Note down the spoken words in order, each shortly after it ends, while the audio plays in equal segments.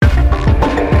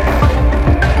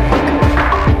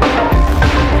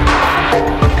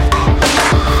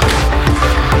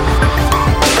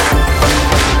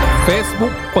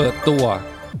ปิดตัว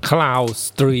Cloud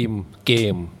Stream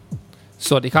Game ส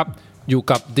วัสดีครับอยู่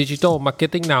กับ Digital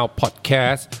Marketing Now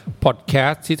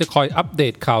Podcast ที่จะคอยอัปเด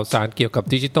ตข่าวสารเกี่ยวกับ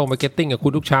Digital Marketing กับคุ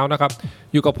ณทุกเช้านะครับ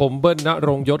อยู่กับผมเบิ้ลณร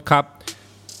งค์ยศครับ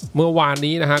เมื่อวาน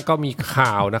นี้นะฮะก็มีข่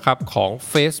าวนะครับของ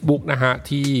Facebook นะฮะ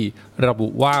ที่ระบุ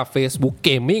ว่า Facebook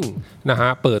Gaming นะฮะ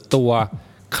เปิดตัว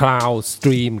Cloud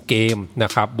Stream Game น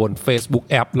ะครับบน Facebook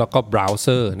App แล้วก็เบราว์เซ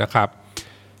อร์นะครับ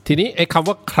ทีนี้ไอ้คำ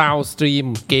ว่า Cloud Stream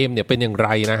Game เนี่ยเป็นอย่างไร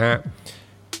นะฮะ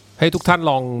ให้ทุกท่าน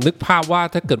ลองนึกภาพว่า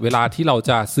ถ้าเกิดเวลาที่เรา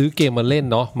จะซื้อเกมมาเล่น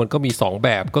เนาะมันก็มี2แบ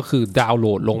บก็คือดาวน์โหล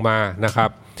ดลงมานะครับ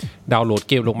ดาวน์โหลด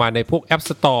เกมลงมาในพวก App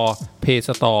Store Play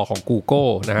Store ของ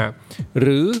Google นะฮะห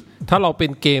รือถ้าเราเป็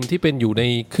นเกมที่เป็นอยู่ใน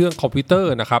เครื่องคอมพิวเตอ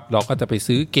ร์นะครับเราก็จะไป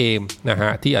ซื้อเกมนะฮ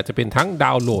ะที่อาจจะเป็นทั้งด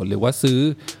าวน์โหลดหรือว่าซื้อ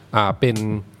เป็น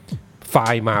ไฟ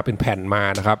ล์มาเป็นแผ่นมา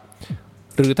นะครับ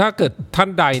หรือถ้าเกิดท่าน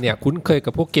ใดเนี่ยคุ้นเคย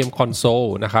กับพวกเกมคอนโซล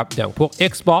นะครับอย่างพวก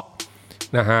Xbox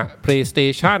นะฮะ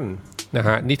PlayStation นะฮ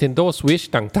ะ Nintendo Switch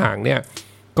ต่างๆเนี่ย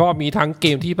ก็มีทั้งเก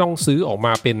มที่ต้องซื้อออกม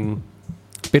าเป็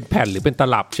นแผ่นหรือเป็นต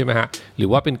ลับใช่ไหมฮะหรือ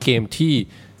ว่าเป็นเกมที่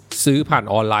ซื้อผ่าน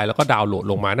ออนไลน์แล้วก็ดาวน์โหลด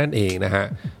ลงมานั่นเองนะฮะ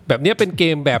แบบนี้เป็นเก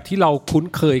มแบบที่เราคุ้น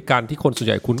เคยกันที่คนส่วนใ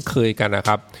หญ่คุ้นเคยกันนะค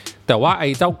รับแต่ว่าไอ้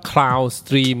เจ้า Cloud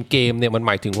Stream Game เนี่ยมันห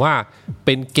มายถึงว่าเ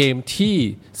ป็นเกมที่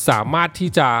สามารถ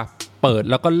ที่จะเปิด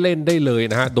แล้วก็เล่นได้เลย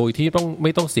นะฮะโดยที่ไ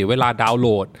ม่ต้องเสียเวลาดาวน์โหล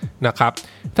ดนะครับ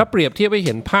ถ้าเปรียบเทียบให้เ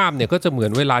ห็นภาพเนี่ยก็จะเหมือ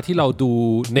นเวลาที่เราดู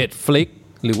Netflix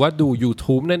หรือว่าดู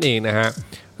YouTube นั่นเองนะฮะ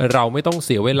เราไม่ต้องเ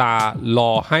สียเวลาร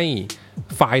อให้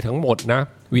ไฟล์ทั้งหมดนะ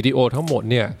วิดีโอทั้งหมด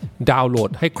เนี่ยดาวน์โหล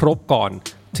ดให้ครบก่อน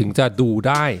ถึงจะดูไ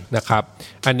ด้นะครับ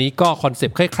อันนี้ก็คอนเซป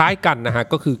ต์คล้ายๆกันนะฮะ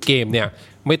ก็คือเกมเนี่ย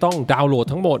ไม่ต้องดาวน์โหลด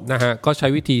ทั้งหมดนะฮะก็ใช้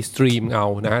วิธีสตรีมเอา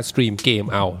นะฮะสตรีมเกม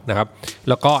เอานะครับ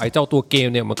แล้วก็ไอ้เจ้าตัวเกม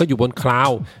เนี่ยมันก็อยู่บนคลาว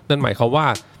ด์นั่นหมายความว่า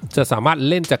จะสามารถ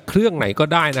เล่นจากเครื่องไหนก็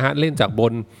ได้นะฮะเล่นจากบ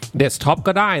นเดสก์ท็อป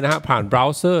ก็ได้นะฮะผ่านเบรา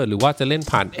ว์เซอร์หรือว่าจะเล่น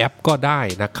ผ่านแอปก็ได้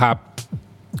นะครับ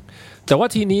แต่ว่า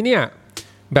ทีนี้เนี่ย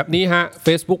แบบนี้ฮะ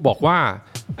Facebook บอกว่า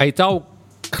ไอ้เจ้า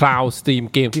Cloud Stream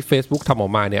Game ที่ Facebook ทำออ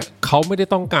กมาเนี่ยเขาไม่ได้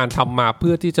ต้องการทำมาเ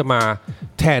พื่อที่จะมา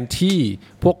แทนที่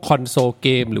พวกคอนโซลเก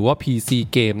มหรือว่า PC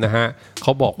เกมนะฮะเข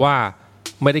าบอกว่า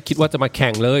ไม่ได้คิดว่าจะมาแข่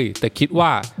งเลยแต่คิดว่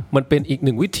ามันเป็นอีกห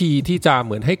นึ่งวิธีที่จะเห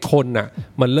มือนให้คนน่ะ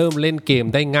มันเริ่มเล่นเกม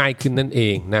ได้ง่ายขึ้นนั่นเอ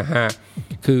งนะฮะ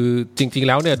คือจริงๆแ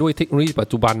ล้วเนี่ยด้วยเทคโนโลยีปัจ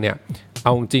จุบันเนี่ยเอ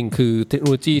าจริงคือเทคโน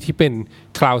โลยีที่เป็น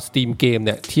Cloud Stream Game เ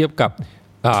นี่ยเทียบกับ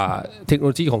เทคโนโ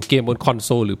ลยีของเกมบนคอนโซ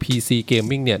ลหรือ PC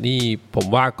Gaming เนี่ยนี่ผม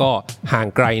ว่าก็ห่าง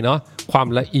ไกลเนาะความ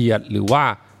ละเอียดหรือว่า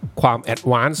ความแอด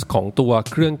วานซ์ของตัว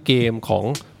เครื่องเกมของ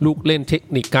ลูกเล่นเทค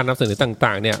นิคการนำเสนอต่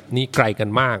างๆเนี่ยนี่ไกลกัน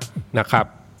มากนะครับ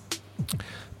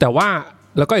แต่ว่า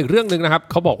แล้วก็อีกเรื่องนึงนะครับ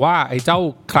เขาบอกว่าไอ้เจ้า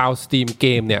Cloud Stream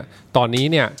Game เนี่ยตอนนี้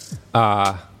เนี่ย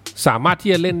สามารถ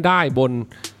ที่จะเล่นได้บน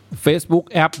Facebook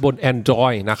App บน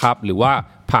Android นะครับหรือว่า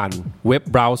ผ่านเว็บ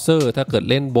เบราว์เซอร์ถ้าเกิด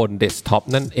เล่นบนเดสก์ท็อป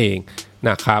นั่นเอง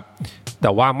นะครับแ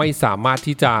ต่ว่าไม่สามารถ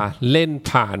ที่จะเล่น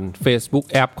ผ่าน Facebook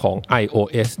App ของ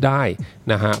iOS ได้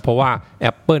นะฮะเพราะว่า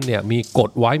Apple เนี่ยมีก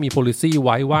ฎไว้มี policy ไ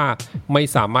ว้ว่าไม่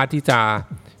สามารถที่จะ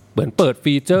เหมือนเปิด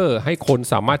ฟีเจอร์ให้คน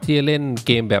สามารถที่จะเล่นเ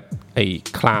กมแบบไอ้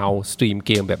Cloud Stream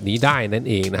Game แบบนี้ได้นั่น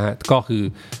เองนะฮะก็คือ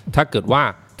ถ้าเกิดว่า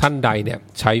ท่านใดเนี่ย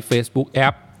ใช้ Facebook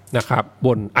App นะครับบ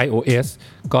น iOS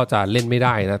ก็จะเล่นไม่ไ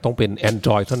ด้นะต้องเป็น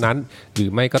Android เท่านั้นหรือ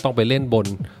ไม่ก็ต้องไปเล่นบน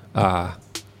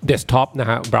เดสก์ท็อปนะ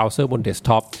ฮะเบราว์เซอร์บนเดสก์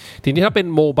ท็อปทีนี้ถ้าเป็น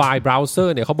โมบายเบราว์เซอ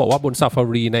ร์เนี่ยเขาบอกว่าบน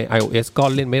Safari ใน iOS ก็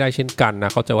เล่นไม่ได้เช่นกันน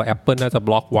ะเขาจะว่า Apple น่าจะบ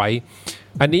ล็อกไว้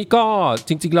อันนี้ก็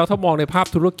จริงๆแล้วถ้ามองในภาพ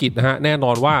ธุรกิจนะฮะแน่น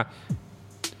อนว่า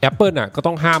Apple น่ะก็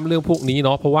ต้องห้ามเรื่องพวกนี้เน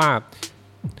าะเพราะว่า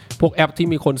พวกแอปที่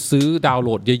มีคนซื้อดาวน์โหล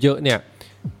ดเยอะๆเนี่ย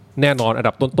แน่นอนอัน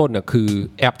ดับต้นๆเนี่ยคือ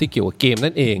แอปที่เกี่ยวกับเกม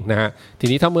นั่นเองนะฮะที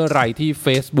นี้ถ้าเมื่อไหร่ที่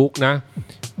Facebook นะ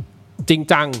จริง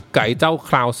จังกับเจ้า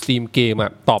Cloud Stream Game อ่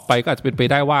ะต่อไปก็อาจจะเป็นไป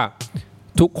ได้ว่า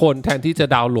ทุกคนแทนที่จะ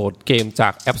ดาวน์โหลดเกมจา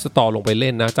ก App Store ลงไปเ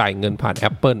ล่นนะจ่ายเงินผ่าน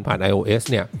Apple ผ่าน iOS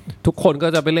เนี่ยทุกคนก็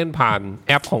จะไปเล่นผ่านแ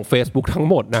อปของ Facebook ทั้ง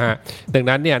หมดนะฮะดัง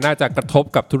นั้นเนี่ยน่าจะกระทบ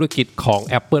กับธุรกิจของ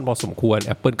Apple พอสมควร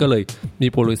Apple ก็เลยมี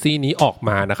policy นี้ออกม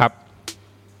านะครับ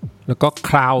แล้วก็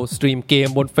Cloud Stream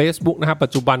Game บน Facebook นะครับปั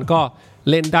จจุบันก็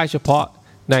เล่นได้เฉพาะ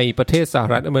ในประเทศสห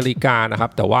รัฐอเมริกานะครั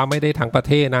บแต่ว่าไม่ได้ทั้งประเ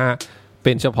ทศนะฮะเ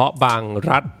ป็นเฉพาะบาง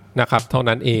รัฐนะครับเท่า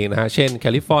นั้นเองนะฮะเช่นแค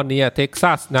ลิฟอร์เนียเท็ก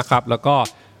ซัสนะครับแล้วก็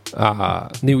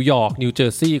นิวยอร์กนิวเจอ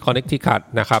ร์ซีย์คอนเนคทิคัต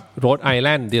นะครับโรดไอแล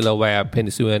นด์เดลาแวร์เพน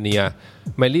ซิลเวเนีย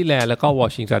แมริแลนด์แล้วก็วอ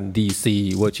ชิงตันดีซี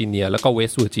เวอร์จิเนียแล้วก็เว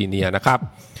สต์เวอร์จิเนียนะครับ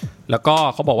แล้วก็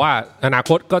เขาบอกว่าอนา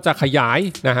คตก็จะขยาย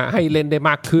นะฮะให้เล่นได้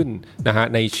มากขึ้นนะฮะ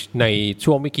ใน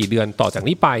ช่วงไม่กี่เดือนต่อจาก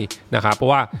นี้ไปนะครับเพรา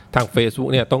ะว่าทาง Facebook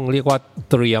เนี่ยต้องเรียกว่า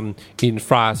เตรียม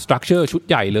infrastructure ชุด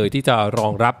ใหญ่เลยที่จะรอ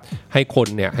งรับให้คน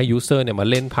เนี่ยให้ user เนี่ยมา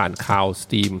เล่นผ่าน Cloud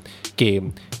Steam เกม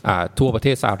ทั่วประเท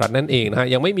ศสหรัฐนั่นเองนะฮะ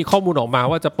ยังไม่มีข้อมูลออกมา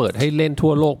ว่าจะเปิดให้เล่นทั่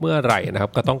วโลกเมื่อไหร่นะครั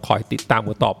บก็ต้องคอยติดตาม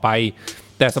กันต่อไป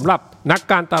แต่สำหรับนัก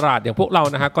การตลาดอย่างพวกเรา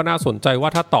นะฮะก็น่าสนใจว่า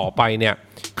ถ้าต่อไปเนี่ย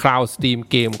Cloud Steam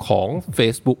เกมของ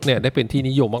Facebook เนี่ยได้เป็นที่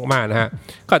นิยมมากๆนะฮะ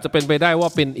ก็จะเป็นไปได้ว่า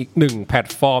เป็นอีกหนึ่งแพลต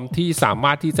ฟอร์มที่สาม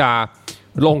ารถที่จะ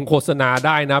ลงโฆษณาไ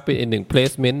ด้นะเป็นอีกหนึ่ง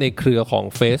placement ในเครือของ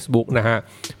Facebook นะฮะ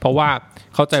เพราะว่า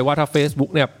เข้าใจว่าถ้า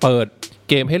Facebook เนี่ยเปิด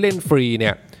เกมให้เล่นฟรีเ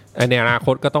นี่ยในอนาค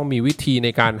ตก็ต้องมีวิธีใน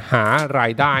การหารา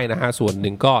ยได้นะฮะส่วนห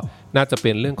นึ่งก็น่าจะเ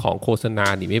ป็นเรื่องของโฆษณา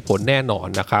หนีไม่พ้นแน่นอน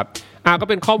นะครับก็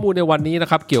เป็นข้อมูลในวันนี้นะ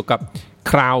ครับเกี่ยวกับ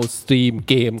Cloud Stream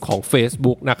เกมของ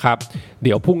Facebook นะครับเ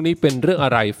ดี๋ยวพรุ่งนี้เป็นเรื่องอ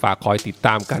ะไรฝากคอยติดต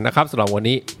ามกันนะครับสำหรับวัน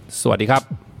นี้สวัสดีครั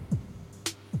บ